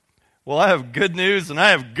Well, I have good news, and I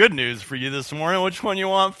have good news for you this morning. Which one you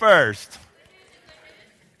want first?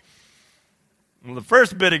 Well, the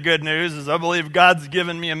first bit of good news is I believe God's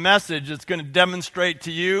given me a message that's going to demonstrate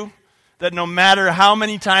to you that no matter how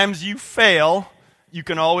many times you fail, you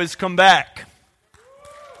can always come back.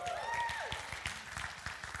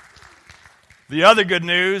 The other good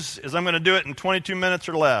news is I'm going to do it in 22 minutes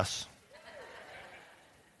or less.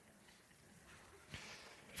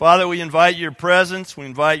 Father, we invite your presence, we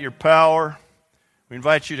invite your power, we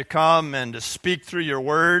invite you to come and to speak through your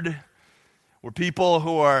word. We're people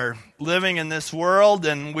who are living in this world,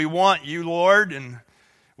 and we want you, Lord, and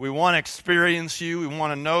we want to experience you, we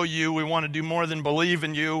want to know you, we want to do more than believe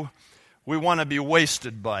in you, we want to be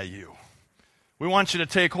wasted by you. We want you to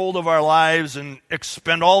take hold of our lives and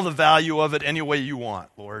expend all the value of it any way you want,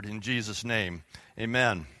 Lord, in Jesus' name,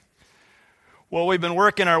 amen. Well, we've been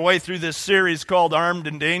working our way through this series called Armed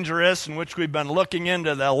and Dangerous, in which we've been looking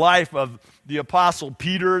into the life of the Apostle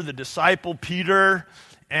Peter, the disciple Peter,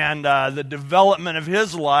 and the development of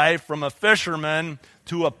his life from a fisherman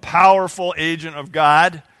to a powerful agent of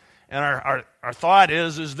God. And our thought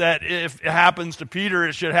is that if it happens to Peter,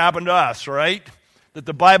 it should happen to us, right? That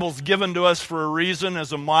the Bible's given to us for a reason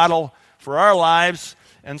as a model for our lives.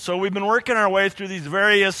 And so we've been working our way through these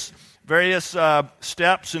various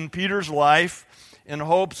steps in Peter's life in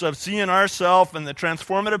hopes of seeing ourselves and the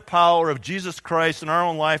transformative power of Jesus Christ in our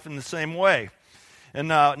own life in the same way. And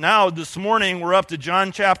now this morning we're up to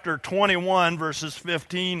John chapter 21, verses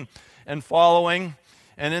 15 and following.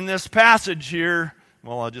 And in this passage here,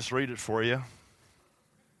 well, I'll just read it for you.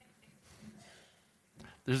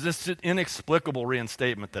 There's this inexplicable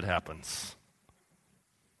reinstatement that happens.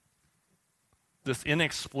 This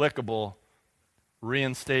inexplicable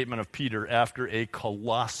reinstatement of Peter after a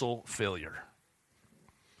colossal failure.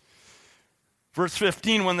 Verse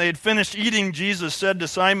 15, when they had finished eating, Jesus said to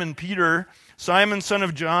Simon Peter, "Simon, son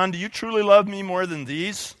of John, do you truly love me more than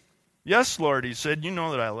these?" "Yes, Lord," he said, "you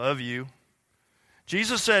know that I love you."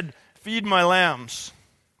 Jesus said, "Feed my lambs."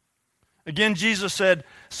 Again, Jesus said,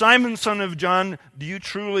 "Simon, son of John, do you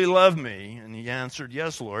truly love me?" And he answered,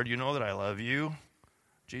 "Yes, Lord, you know that I love you."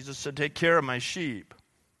 Jesus said, "Take care of my sheep."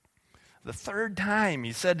 The third time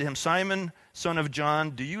he said to him, "Simon, son of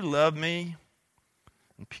John, do you love me?"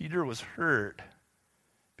 And Peter was hurt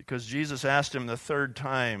because Jesus asked him the third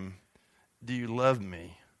time, "Do you love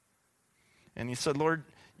me?" And he said, "Lord,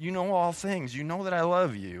 you know all things. You know that I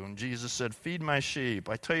love you." And Jesus said, "Feed my sheep.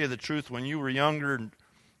 I tell you the truth, when you were younger,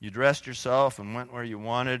 you dressed yourself and went where you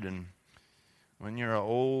wanted, and when you're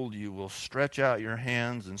old, you will stretch out your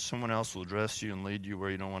hands and someone else will dress you and lead you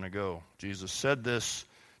where you don't want to go." Jesus said this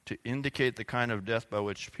to indicate the kind of death by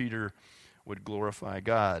which Peter would glorify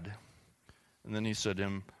God. And then he said to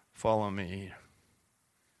him, "Follow me."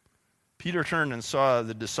 Peter turned and saw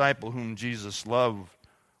the disciple whom Jesus loved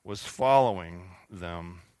was following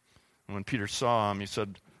them. And when Peter saw him, he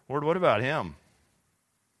said, "Lord, what about him?"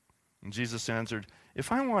 And Jesus answered,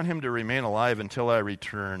 "If I want him to remain alive until I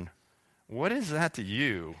return, what is that to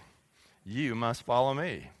you? You must follow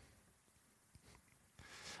me."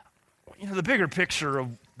 You know, the bigger picture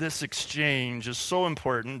of this exchange is so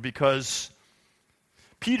important because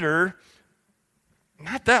Peter,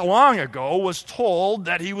 not that long ago, was told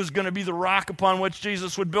that he was going to be the rock upon which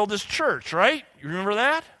Jesus would build his church, right? You remember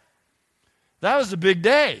that? That was a big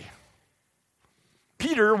day.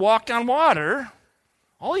 Peter walked on water.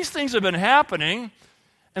 All these things have been happening,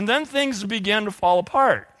 and then things began to fall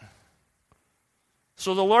apart.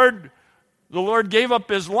 So the Lord gave up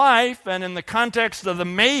his life, and in the context of the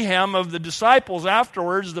mayhem of the disciples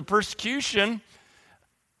afterwards, the persecution,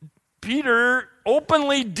 Peter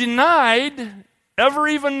openly denied ever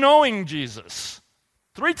even knowing Jesus.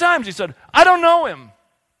 3 times he said, "I don't know him."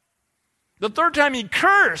 The third time he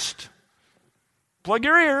cursed. Plug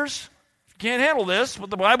your ears. If you can't handle this, what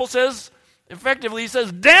the Bible says, effectively, he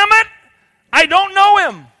says, "Damn it, I don't know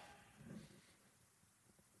him."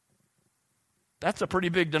 That's a pretty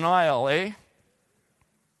big denial, eh?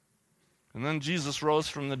 And then Jesus rose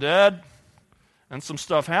from the dead, and some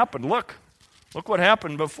stuff happened. Look what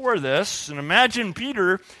happened before this. And imagine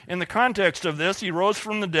Peter in the context of this. He rose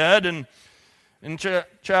from the dead, and in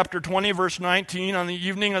chapter 20, verse 19, on the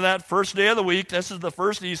evening of that first day of the week, this is the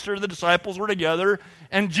first Easter, the disciples were together,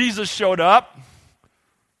 and Jesus showed up,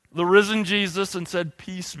 the risen Jesus, and said,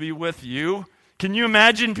 "Peace be with you." Can you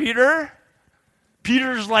imagine Peter?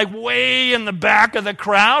 Peter's like way in the back of the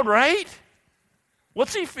crowd, right?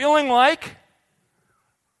 What's he feeling like?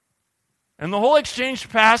 And the whole exchange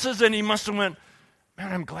passes, and he must have went,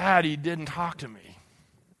 "Man, I'm glad he didn't talk to me."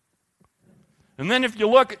 And then if you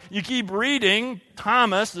look, you keep reading,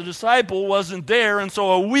 Thomas, the disciple, wasn't there. And so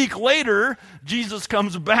a week later, Jesus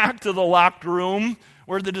comes back to the locked room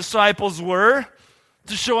where the disciples were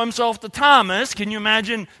to show himself to Thomas. Can you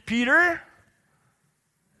imagine Peter?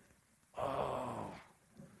 Oh,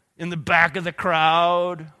 in the back of the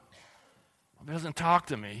crowd. He doesn't talk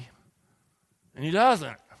to me. And he doesn't.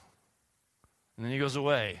 And then he goes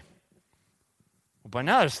away. Well, by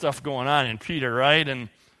now there's stuff going on in Peter, right? And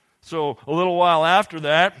so a little while after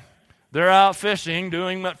that, they're out fishing,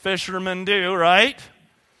 doing what fishermen do, right?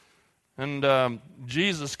 And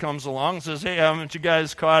Jesus comes along and says, hey, haven't you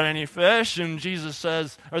guys caught any fish? And Jesus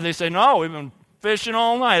says, or they say, no, we've been fishing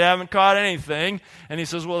all night, haven't caught anything. And he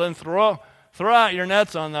says, well, then throw out your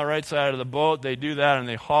nets on the right side of the boat. They do that, and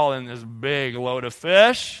they haul in this big load of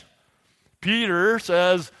fish. Peter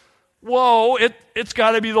says, whoa, it's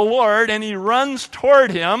got to be the Lord. And he runs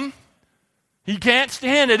toward him. He can't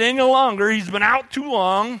stand it any longer. He's been out too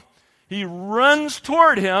long. He runs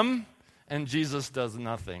toward him, and Jesus does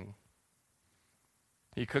nothing.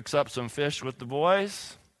 He cooks up some fish with the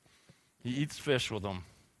boys. He eats fish with them.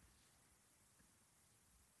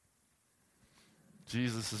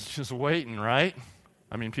 Jesus is just waiting, right?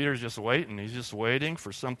 I mean, Peter's just waiting. He's just waiting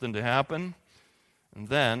for something to happen. And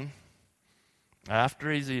then,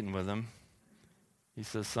 after he's eaten with him, he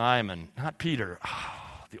says, Simon, not Peter,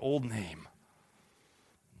 the old name.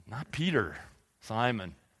 Not Peter,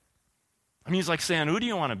 Simon. I mean, he's like saying, who do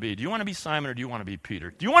you want to be? Do you want to be Simon or do you want to be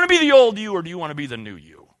Peter? Do you want to be the old you or do you want to be the new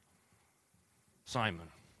you? Simon,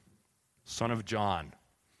 son of John.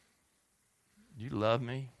 You love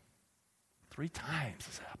me? 3 times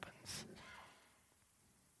this happens.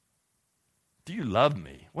 Do you love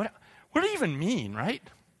me? What do you even mean, right?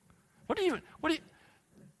 What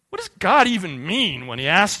does God even mean when he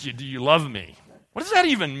asks you, do you love me? What does that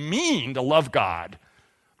even mean to love God?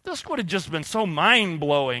 This would have just been so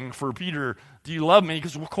mind-blowing for Peter. Do you love me?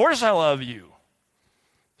 Because of course I love you.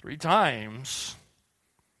 3 times.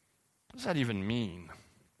 What does that even mean?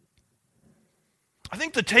 I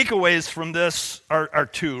think the takeaways from this are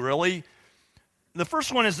 2, really. The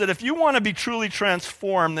first one is that if you want to be truly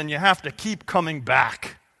transformed, then you have to keep coming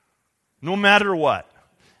back, no matter what.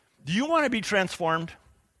 Do you want to be transformed?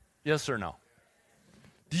 Yes or no?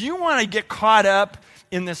 Do you want to get caught up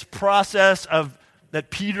in this process that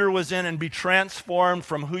Peter was in and be transformed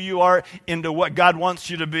from who you are into what God wants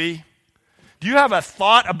you to be? Do you have a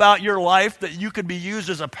thought about your life that you could be used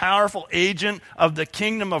as a powerful agent of the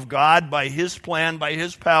kingdom of God by his plan, by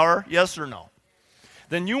his power? Yes or no?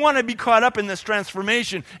 Then you want to be caught up in this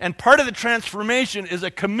transformation, and part of the transformation is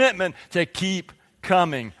a commitment to keep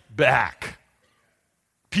coming back.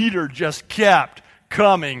 Peter just kept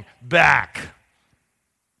coming back.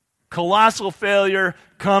 Colossal failure,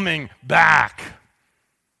 coming back.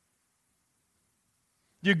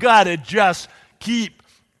 You got to just keep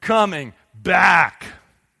coming back.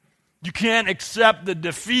 You can't accept the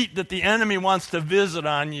defeat that the enemy wants to visit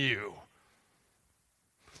on you.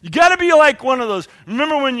 You got to be like one of those,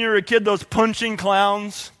 remember when you were a kid, those punching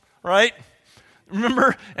clowns, right?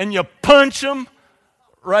 Remember? And you punch them,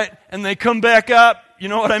 right? And they come back up. You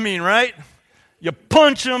know what I mean, right? You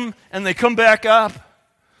punch them and they come back up.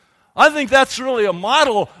 I think that's really a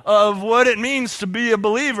model of what it means to be a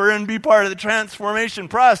believer and be part of the transformation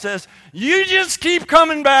process. You just keep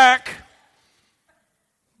coming back.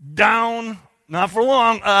 Down, not for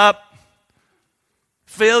long, up.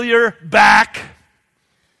 Failure, back.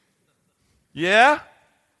 Yeah?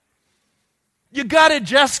 You got to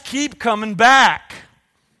just keep coming back.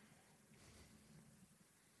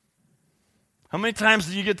 How many times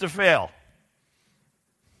do you get to fail?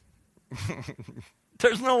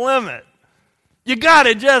 There's no limit. You got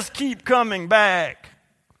to just keep coming back.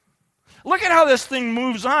 Look at how this thing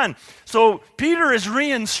moves on. So Peter is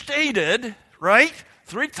reinstated, right?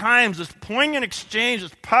 3 times, this poignant exchange,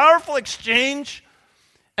 this powerful exchange.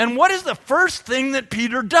 And what is the first thing that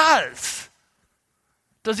Peter does?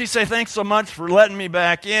 Does he say, thanks so much for letting me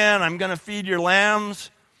back in, I'm going to feed your lambs?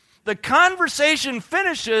 The conversation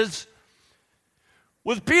finishes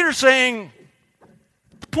with Peter saying,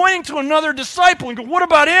 pointing to another disciple and go, what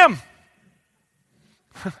about him?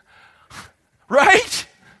 Right?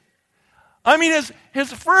 I mean,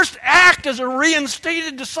 his first act as a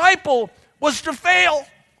reinstated disciple was to fail.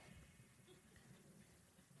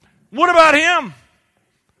 What about him?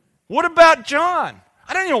 What about John?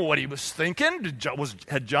 I don't know what he was thinking.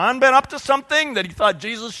 Had John been up to something that he thought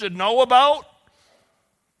Jesus should know about?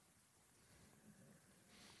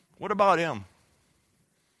 What about him?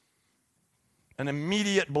 An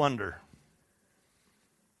immediate blunder.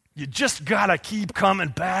 You just got to keep coming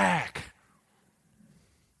back.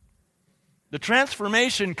 The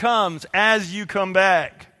transformation comes as you come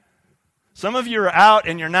back. Some of you are out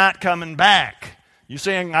and you're not coming back. You're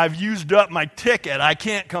saying, I've used up my ticket. I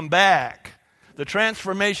can't come back. The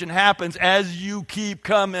transformation happens as you keep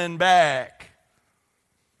coming back.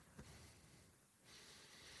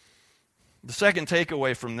 The second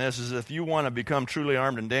takeaway from this is if you want to become truly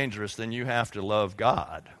armed and dangerous, then you have to love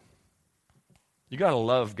God. You got to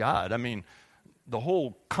love God. I mean, the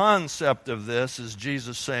whole concept of this is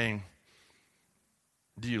Jesus saying,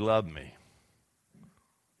 do you love me?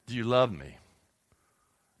 Do you love me?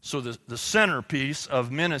 So the centerpiece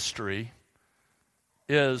of ministry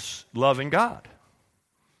is loving God,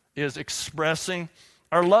 is expressing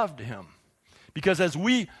our love to Him. Because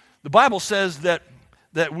the Bible says that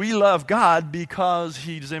we love God because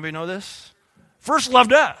He, does anybody know this? First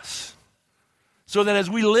loved us. So that as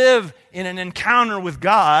we live in an encounter with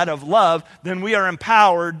God of love, then we are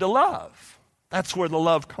empowered to love. That's where the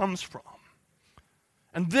love comes from.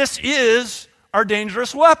 And this is our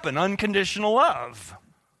dangerous weapon, unconditional love.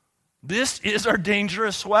 This is our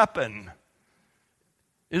dangerous weapon.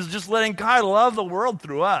 Is just letting God love the world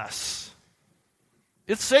through us.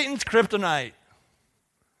 It's Satan's kryptonite.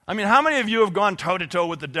 I mean, how many of you have gone toe-to-toe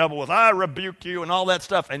with the devil with, I rebuke you and all that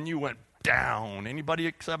stuff, and you went down? Anybody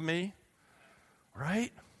except me?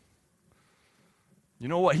 Right? You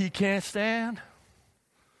know what he can't stand?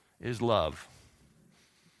 Is love.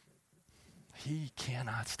 He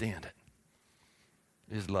cannot stand it.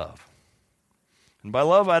 Is love. And by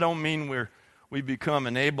love, I don't mean we become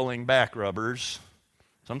enabling back rubbers.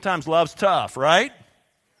 Sometimes love's tough, right?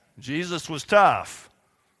 Jesus was tough.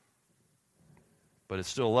 But it's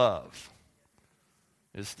still love.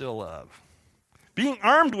 It's still love. Being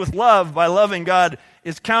armed with love by loving God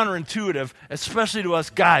is counterintuitive, especially to us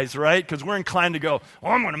guys, right? Because we're inclined to go,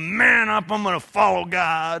 I'm going to man up, I'm going to follow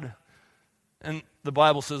God. And the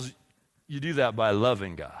Bible says you do that by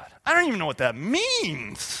loving God. I don't even know what that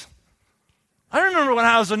means. I remember when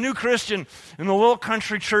I was a new Christian in a little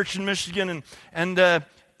country church in Michigan, and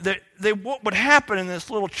what would happen in this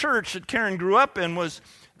little church that Karen grew up in was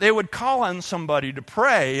they would call on somebody to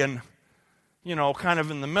pray, and kind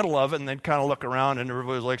of in the middle of it, and they'd kind of look around, and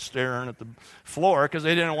everybody was like staring at the floor because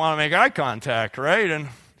they didn't want to make eye contact, right? And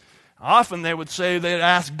often they would say they'd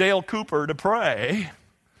ask Dale Cooper to pray.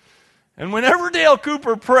 And whenever Dale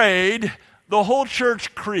Cooper prayed, the whole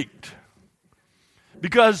church creaked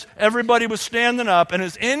because everybody was standing up, and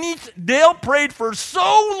Dale prayed for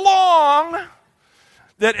so long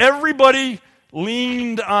that everybody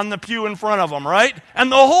leaned on the pew in front of him, right?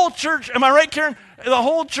 And the whole church, am I right, Karen? The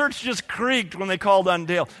whole church just creaked when they called on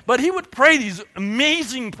Dale. But he would pray these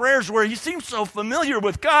amazing prayers where he seemed so familiar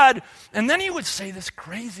with God, and then he would say this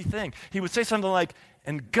crazy thing. He would say something like,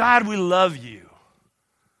 and God, we love you.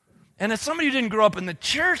 And as somebody who didn't grow up in the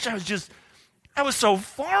church, that was so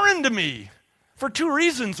foreign to me for two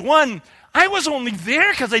reasons. One, I was only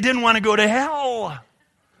there because I didn't want to go to hell.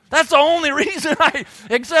 That's the only reason I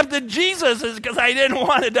accepted Jesus is because I didn't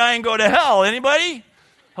want to die and go to hell. Anybody?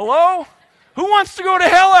 Hello? Who wants to go to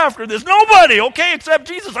hell after this? Nobody, okay, except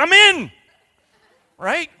Jesus. I'm in.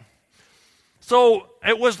 Right? So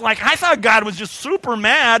it was like, I thought God was just super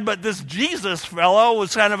mad, but this Jesus fellow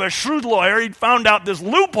was kind of a shrewd lawyer. He'd found out this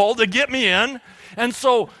loophole to get me in. And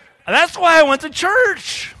so that's why I went to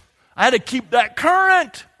church. I had to keep that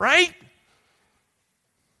current, right?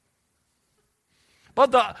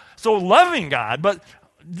 So loving God, but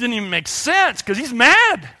it didn't even make sense because he's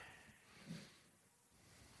mad.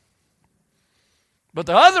 But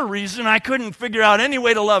the other reason I couldn't figure out any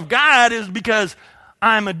way to love God is because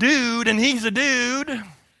I'm a dude and he's a dude.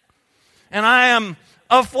 And I am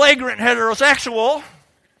a flagrant heterosexual.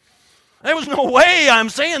 There was no way I'm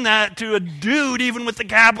saying that to a dude, even with the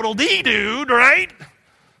capital D dude, right?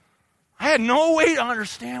 I had no way to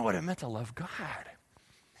understand what it meant to love God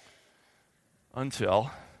until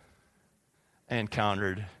I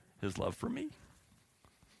encountered his love for me.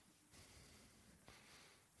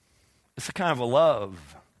 It's a kind of a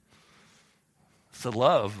love. It's a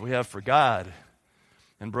love we have for God.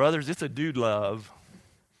 And brothers, it's a dude love.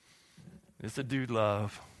 It's a dude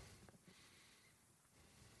love.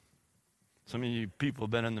 Some of you people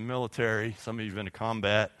have been in the military. Some of you have been to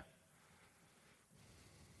combat.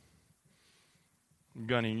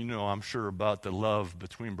 Gunny, I'm sure about the love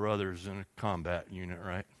between brothers in a combat unit,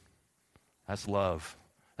 right? That's love.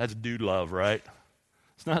 That's dude love, right?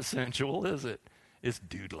 It's not sensual, is it? It's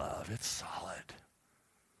dude love. It's solid.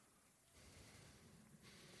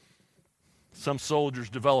 Some soldiers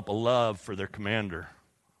develop a love for their commander.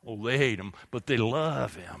 Oh, they hate him, but they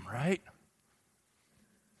love him, right?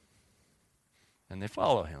 And they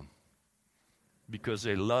follow him because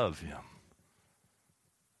they love him.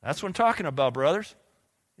 That's what I'm talking about, brothers.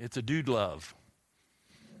 It's a dude love.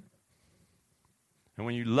 And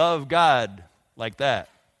when you love God like that,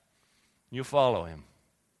 you follow him.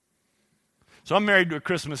 So I'm married to a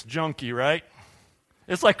Christmas junkie, right?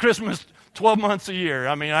 It's like Christmas 12 months a year.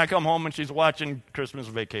 I mean, I come home and she's watching Christmas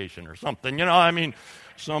Vacation or something.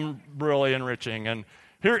 Some really enriching. And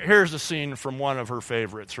here's a scene from one of her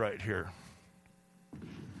favorites right here.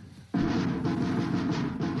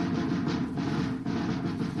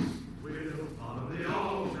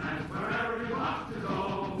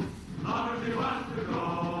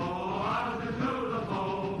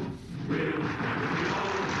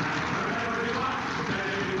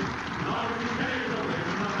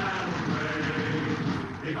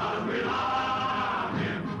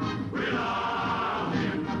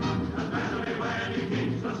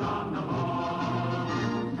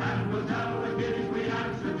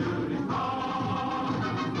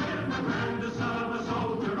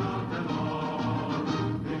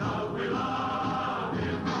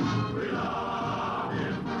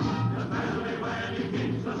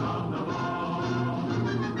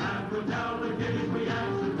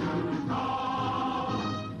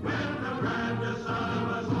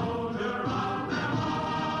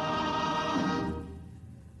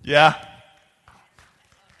 Yeah.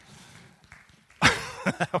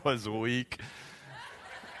 That was weak.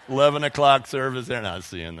 11 o'clock service, they're not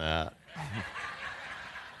seeing that.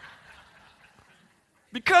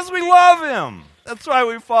 Because we love him. That's why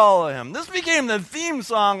we follow him. This became the theme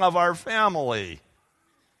song of our family.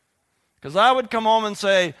 Because I would come home and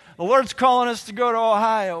say, the Lord's calling us to go to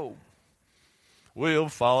Ohio. We'll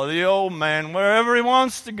follow the old man wherever he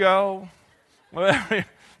wants to go.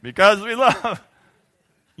 Because we love.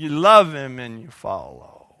 You love him and you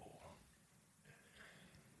follow.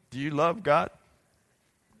 Do you love God?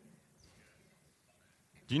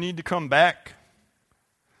 Do you need to come back?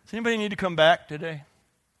 Does anybody need to come back today?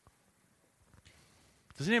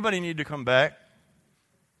 Does anybody need to come back?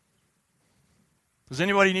 Does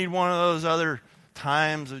anybody need one of those other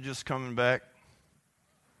times of just coming back?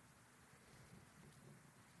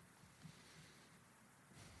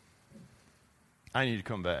 I need to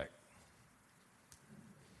come back.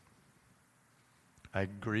 I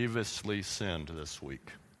grievously sinned this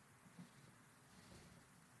week.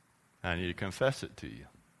 I need to confess it to you.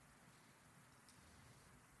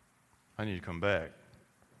 I need to come back.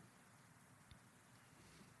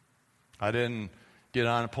 I didn't get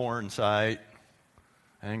on a porn site.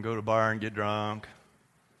 I didn't go to a bar and get drunk.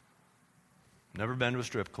 Never been to a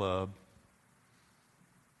strip club.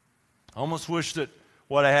 I almost wish that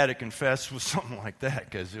what I had to confess was something like that,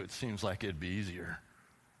 because it seems like it'd be easier,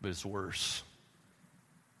 but it's worse.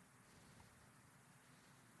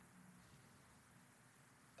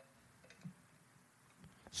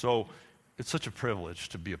 So it's such a privilege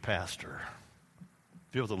to be a pastor,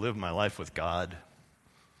 be able to live my life with God.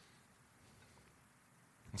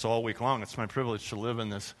 And so all week long, it's my privilege to live in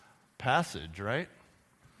this passage, right?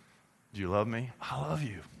 Do you love me? I love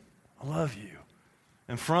you. I love you.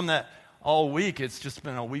 And from that all week, it's just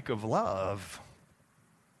been a week of love.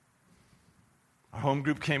 Our home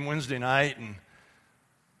group came Wednesday night, and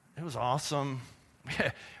it was awesome.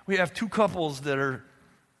 We have two couples that are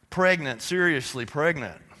pregnant, seriously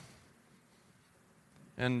pregnant.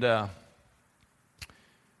 And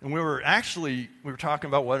we were talking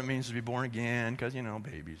about what it means to be born again, because,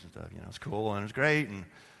 babies and stuff, it's cool and it's great.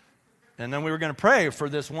 And then we were going to pray for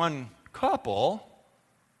this one couple,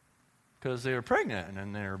 because they were pregnant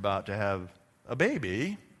and they're about to have a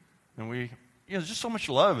baby. And there's just so much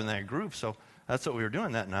love in that group, so that's what we were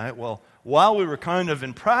doing that night. Well, while we were kind of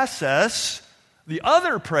in process, the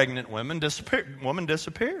other pregnant woman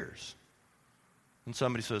disappears. And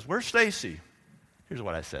somebody says, "Where's Stacy?" Here's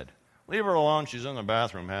what I said: "Leave her alone. She's in the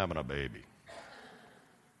bathroom having a baby."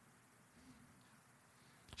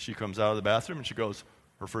 She comes out of the bathroom and she goes,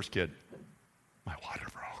 her first kid, "My water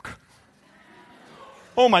broke."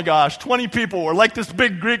 Oh my gosh, 20 people were like this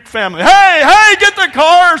big Greek family. Hey, get the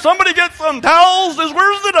car. Somebody get some towels.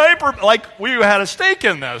 Where's the diaper? Like we had a stake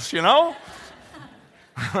in this,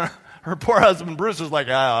 Her poor husband Bruce was like,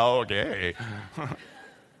 okay.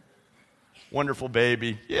 Wonderful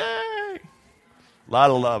baby. Yay. A lot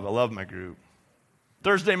of love. I love my group.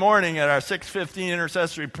 Thursday morning at our 6:15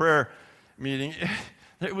 intercessory prayer meeting,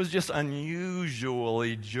 it was just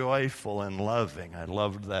unusually joyful and loving. I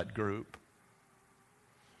loved that group.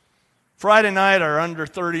 Friday night, our under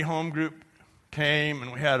 30 home group came,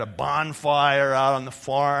 and we had a bonfire out on the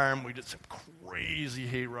farm. We did some crazy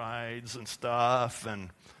hay rides and stuff, and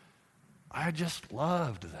I just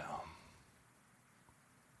loved them.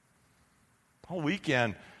 All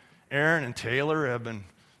weekend, Aaron and Taylor have been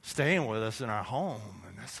staying with us in our home.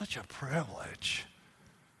 And that's such a privilege.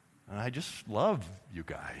 And I just love you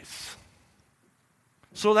guys.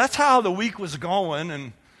 So that's how the week was going.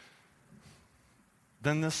 And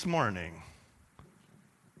then this morning,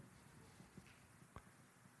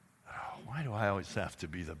 why do I always have to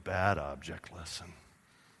be the bad object lesson?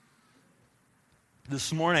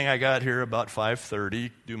 This morning I got here about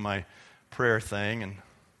 5:30, do my prayer thing, and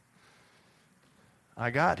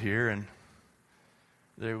I got here and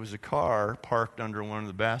there was a car parked under one of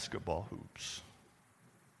the basketball hoops.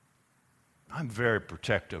 I'm very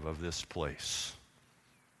protective of this place.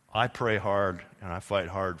 I pray hard and I fight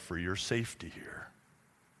hard for your safety here.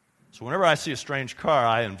 So whenever I see a strange car,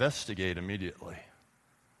 I investigate immediately.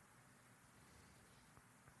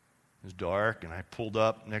 It was dark, and I pulled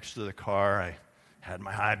up next to the car. I had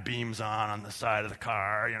my high beams on the side of the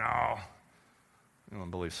car, You don't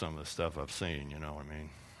believe some of the stuff I've seen, you know what I mean?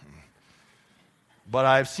 But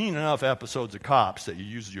I've seen enough episodes of Cops that you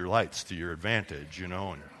use your lights to your advantage, and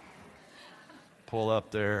pull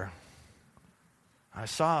up there. I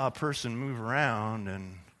saw a person move around,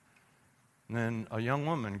 and then a young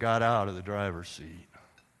woman got out of the driver's seat.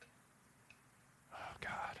 Oh,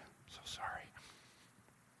 God, I'm so sorry.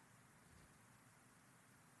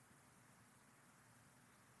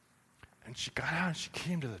 And she got out and she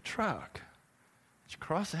came to the truck. She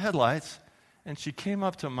crossed the headlights, and she came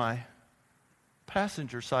up to my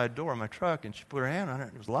passenger side door of my truck, and she put her hand on it,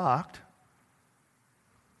 and it was locked.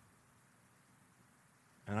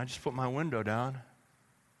 And I just put my window down,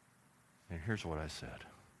 and here's what I said.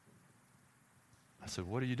 I said,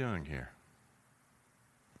 "What are you doing here?"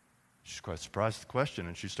 She's quite surprised at the question,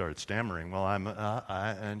 and she started stammering. Well,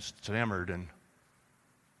 and stammered, and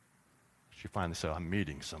she finally said, "I'm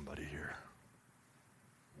meeting somebody here."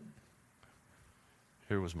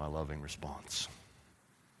 Here was my loving response.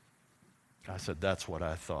 I said, "That's what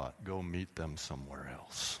I thought. Go meet them somewhere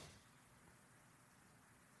else."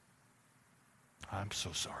 I'm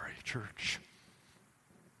so sorry, church.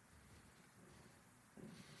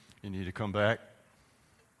 You need to come back?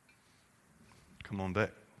 Come on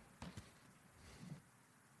back.